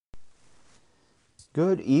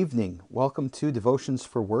Good evening. Welcome to Devotions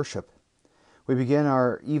for Worship. We begin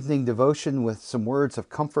our evening devotion with some words of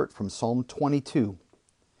comfort from Psalm 22.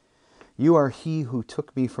 You are he who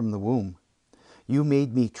took me from the womb. You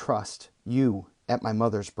made me trust you at my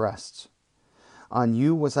mother's breasts. On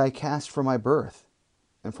you was I cast from my birth,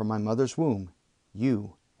 and from my mother's womb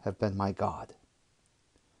you have been my God.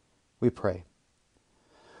 We pray.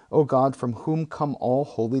 O God, from whom come all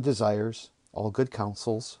holy desires, all good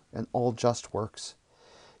counsels, and all just works,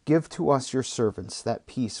 give to us, your servants, that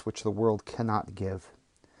peace which the world cannot give,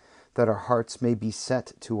 that our hearts may be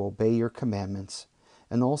set to obey your commandments,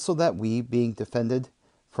 and also that we, being defended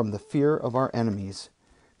from the fear of our enemies,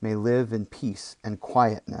 may live in peace and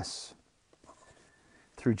quietness.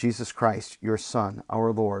 Through Jesus Christ, your Son,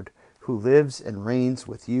 our Lord, who lives and reigns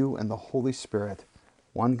with you and the Holy Spirit,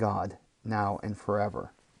 one God, now and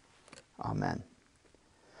forever. Amen.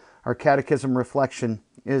 Our catechism reflection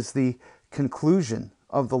is the conclusion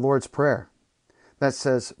of the Lord's Prayer that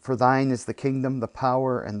says, "For thine is the kingdom, the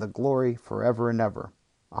power, and the glory forever and ever.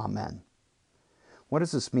 Amen." What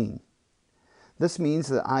does this mean? This means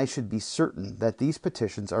that I should be certain that these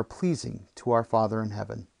petitions are pleasing to our Father in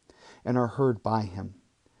heaven and are heard by him.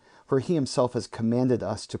 For he himself has commanded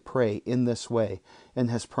us to pray in this way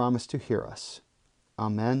and has promised to hear us.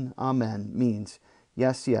 Amen, amen means,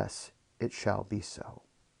 yes, yes, it shall be so.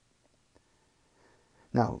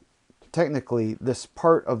 Now, technically, this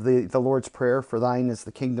part of the Lord's Prayer, "For thine is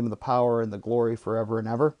the kingdom, the power, and the glory forever and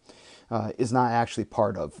ever," is not actually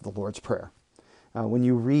part of the Lord's Prayer. When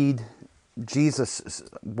you read Jesus'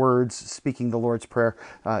 words speaking the Lord's Prayer,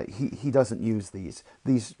 he doesn't use these.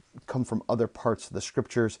 These come from other parts of the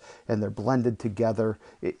Scriptures, and they're blended together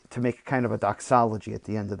to make kind of a doxology at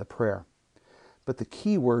the end of the prayer. But the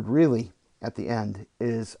key word really at the end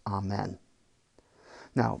is Amen.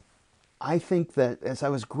 Now, I think that as I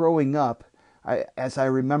was growing up, as I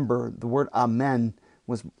remember, the word Amen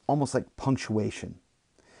was almost like punctuation.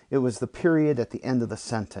 It was the period at the end of the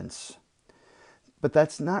sentence. But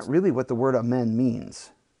that's not really what the word Amen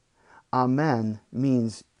means. Amen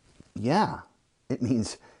means, yeah. It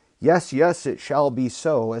means, yes, yes, it shall be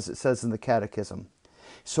so, as it says in the Catechism.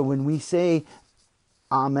 So when we say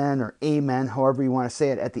Amen or Amen, however you want to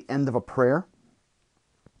say it, at the end of a prayer,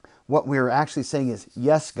 what we're actually saying is,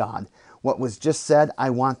 yes, God, what was just said,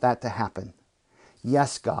 I want that to happen.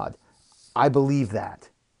 Yes, God, I believe that.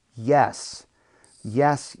 Yes,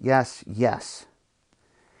 yes, yes, yes.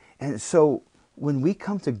 And so when we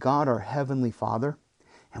come to God, our Heavenly Father,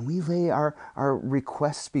 and we lay our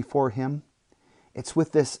requests before him, it's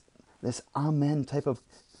with this Amen type of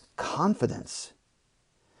confidence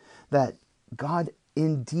that God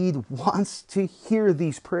indeed wants to hear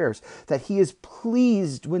these prayers, that he is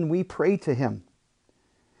pleased when we pray to him,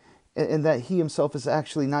 and that he himself has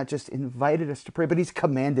actually not just invited us to pray, but he's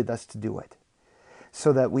commanded us to do it,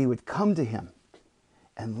 so that we would come to him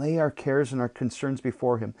and lay our cares and our concerns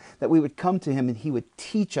before him, that we would come to him and he would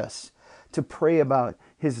teach us to pray about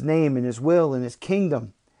his name and his will and his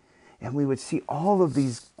kingdom, and we would see all of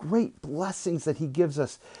these great blessings that he gives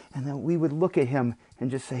us, and that we would look at him and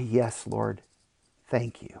just say, yes, Lord,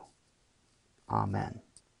 thank you. Amen.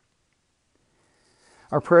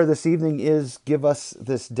 Our prayer this evening is, give us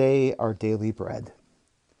this day our daily bread.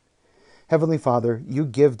 Heavenly Father, you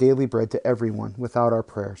give daily bread to everyone without our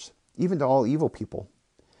prayers, even to all evil people.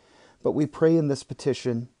 But we pray in this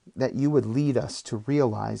petition that you would lead us to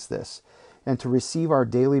realize this and to receive our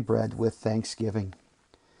daily bread with thanksgiving.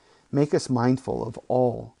 Make us mindful of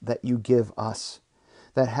all that you give us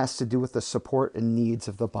that has to do with the support and needs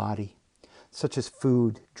of the body, such as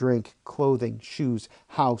food, drink, clothing, shoes,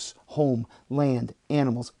 house, home, land,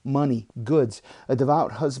 animals, money, goods, a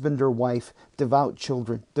devout husband or wife, devout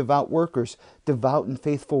children, devout workers, devout and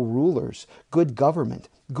faithful rulers, good government,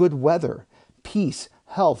 good weather, peace,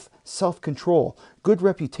 health, self-control, good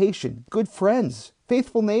reputation, good friends,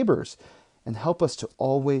 faithful neighbors, and help us to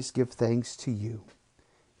always give thanks to you.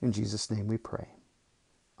 In Jesus' name we pray.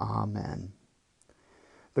 Amen.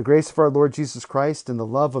 The grace of our Lord Jesus Christ and the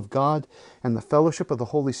love of God and the fellowship of the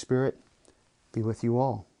Holy Spirit be with you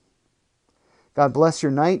all. God bless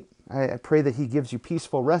your night. I pray that he gives you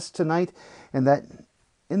peaceful rest tonight, and that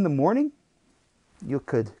in the morning you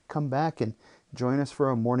could come back and join us for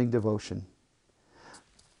a morning devotion.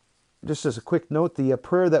 Just as a quick note, the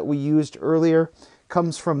prayer that we used earlier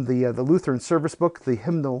comes from the Lutheran service book, the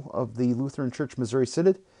hymnal of the Lutheran Church Missouri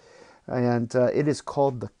Synod, and it is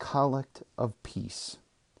called the Collect of Peace.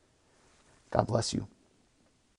 God bless you.